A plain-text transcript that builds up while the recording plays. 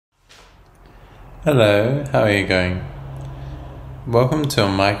Hello, how are you going? Welcome to a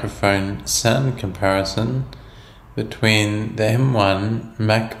microphone sound comparison between the M1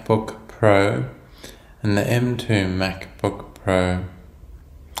 MacBook Pro and the M2 MacBook Pro.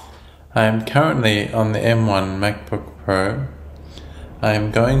 I am currently on the M1 MacBook Pro. I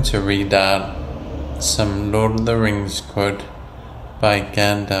am going to read out some Lord of the Rings quote by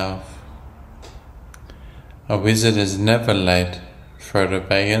Gandalf. A wizard is never late, Frodo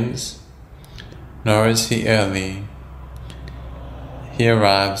Baggins, nor is he early. He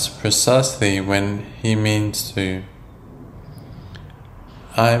arrives precisely when he means to.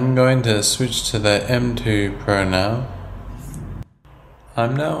 I'm going to switch to the M2 Pro now.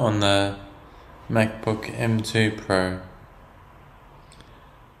 I'm now on the MacBook M2 Pro.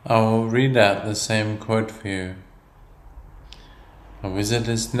 I will read out the same quote for you. A wizard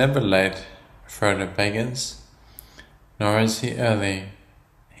is never late, Frodo Baggins, nor is he early.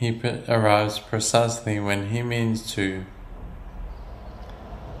 He arrives precisely when he means to.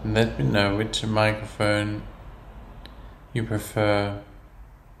 Let me know which microphone you prefer.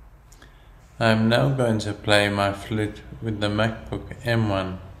 I am now going to play my flute with the MacBook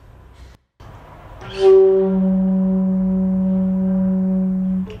M1.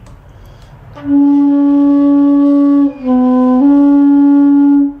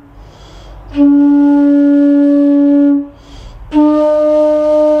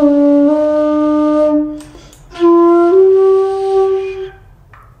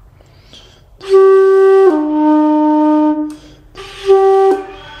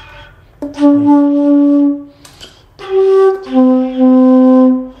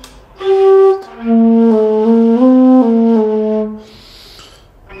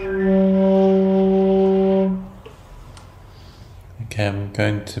 Okay, I'm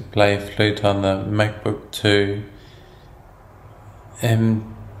going to play flute on the MacBook 2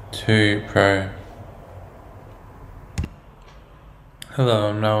 M2 Pro. Hello,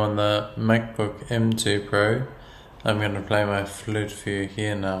 I'm now on the MacBook M2 Pro. I'm going to play my flute for you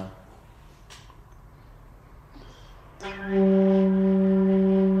here now.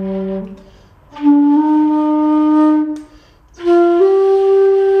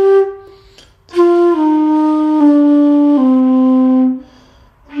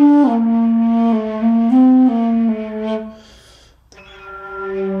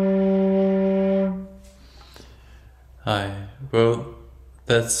 Hi, well,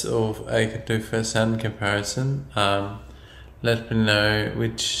 that's all I could do for sound comparison. Let me know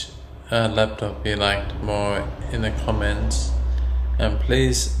which laptop you liked more in the comments, and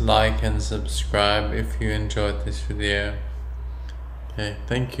please like and subscribe if you enjoyed this video. Okay,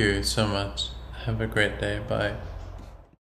 thank you so much. Have a great day. Bye.